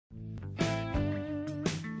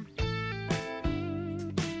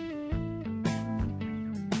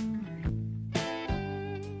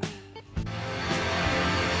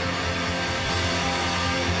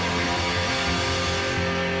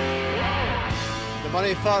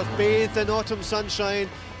Murray Firth bathed in autumn sunshine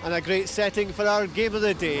and a great setting for our game of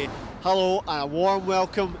the day. Hello and a warm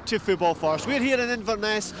welcome to Football First. We're here in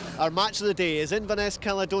Inverness. Our match of the day is Inverness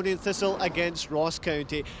Caledonian Thistle against Ross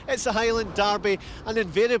County. It's a Highland derby and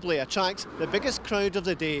invariably attracts the biggest crowd of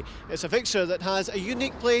the day. It's a fixture that has a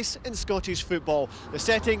unique place in Scottish football. The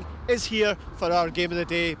setting is here for our game of the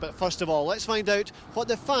day, but first of all, let's find out what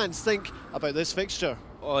the fans think about this fixture.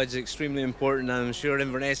 Oh, it's extremely important. I'm sure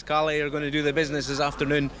Inverness Cali are going to do the business this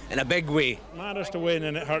afternoon in a big way. Matters to win,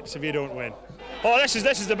 and it hurts if you don't win. Oh, this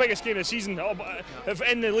is the biggest game of the season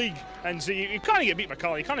in the league, and so you can't get beat by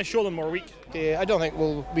Cali. You can't show them more weak. I don't think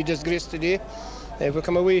we'll be disgraced today. If we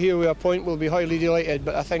come away here with a point, we'll be highly delighted,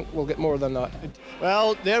 but I think we'll get more than that.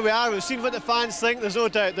 Well, there we are. We've seen what the fans think. There's no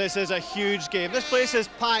doubt this is a huge game. This place is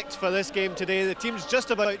packed for this game today. The team's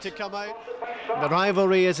just about to come out. The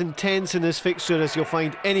rivalry is intense in this fixture, as you'll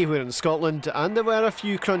find anywhere in Scotland, and there were a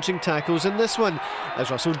few crunching tackles in this one, as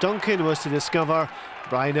Russell Duncan was to discover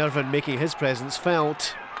Brian Irvine making his presence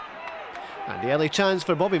felt. And the early chance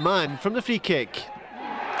for Bobby Mann from the free kick.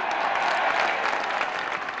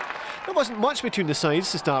 There wasn't much between the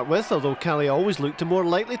sides to start with, although Cali always looked more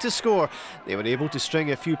likely to score. They were able to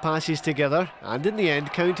string a few passes together, and in the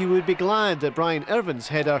end County would be glad that Brian Irvine's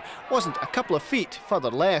header wasn't a couple of feet further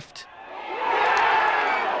left.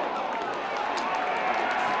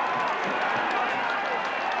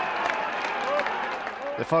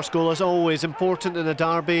 The first goal is always important in a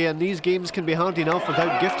derby, and these games can be hard enough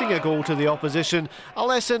without gifting a goal to the opposition, a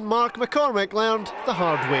lesson Mark McCormick learned the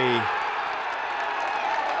hard way.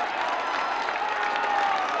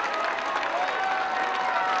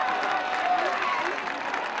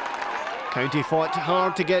 County fought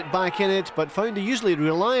hard to get back in it, but found the usually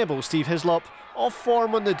reliable Steve Hislop off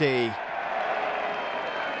form on the day.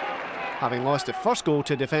 Having lost the first goal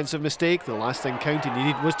to a defensive mistake, the last thing County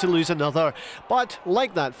needed was to lose another. But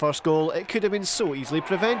like that first goal, it could have been so easily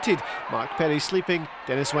prevented. Mark Perry sleeping,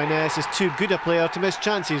 Dennis Wyness is too good a player to miss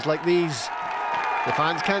chances like these. The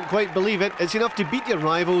fans can't quite believe it. It's enough to beat your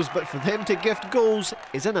rivals, but for them to gift goals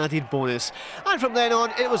is an added bonus. And from then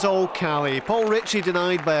on, it was all Cali. Paul Ritchie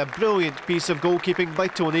denied by a brilliant piece of goalkeeping by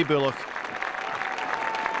Tony Bullock.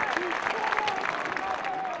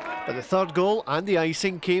 But the third goal and the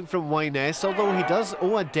icing came from Wyness, although he does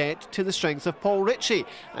owe a debt to the strength of Paul Ritchie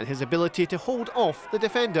and his ability to hold off the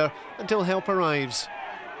defender until help arrives.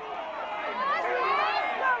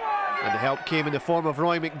 And the help came in the form of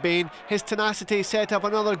Roy McBain. His tenacity set up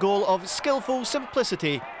another goal of skillful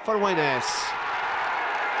simplicity for Wyness.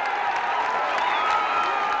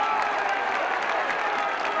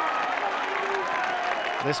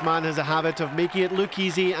 This man has a habit of making it look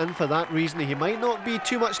easy, and for that reason he might not be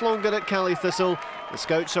too much longer at Cali Thistle. The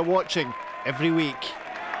scouts are watching every week.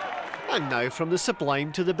 And now from the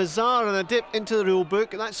sublime to the bizarre, and a dip into the rule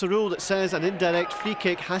book. That's the rule that says an indirect free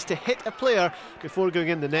kick has to hit a player before going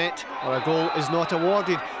in the net, or a goal is not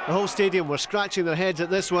awarded. The whole stadium were scratching their heads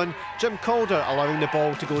at this one. Jim Calder allowing the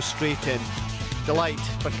ball to go straight in. Delight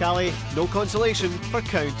for Cali, no consolation for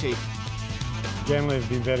County. Generally, we've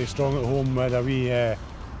been very strong at home. We had a wee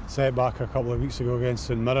setback a couple of weeks ago against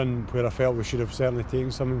St Mirren, where I felt we should have certainly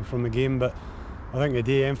taken something from the game, but I think the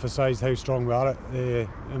day emphasised how strong we are at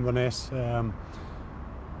Inverness.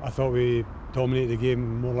 I thought we dominated the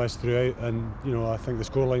game more or less throughout, and I think the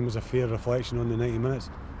scoreline was a fair reflection on the 90 minutes.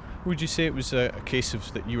 Would you say it was a case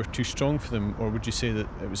of that you were too strong for them, or would you say that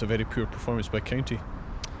it was a very poor performance by County?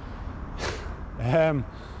 Well,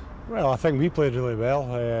 I think we played really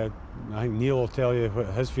well. I think Neil will tell you what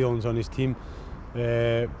his feelings on his team.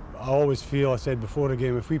 I always feel, I said before the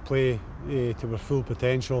game, if we play to our full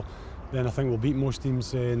potential, then I think we'll beat most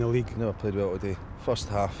teams in the league. Never played well today. First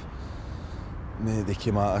half, they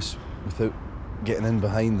came at us without getting in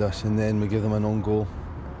behind us, and then we give them an own goal,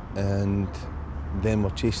 and then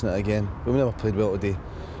we're chasing it again. But we never played well today.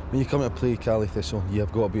 When you come to play Cali Thistle, you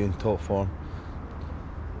have got to be in top form.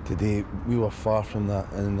 Today we were far from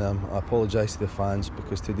that, and I apologise to the fans,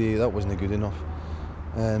 because today that wasn't good enough.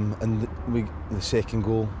 And the second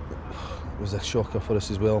goal was a shocker for us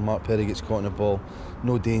as well. Mark Perry gets caught in the ball,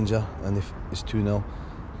 no danger, and it's 2-0.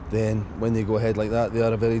 Then when they go ahead like that, they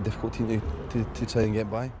are a very difficult team to try and get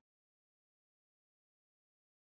by.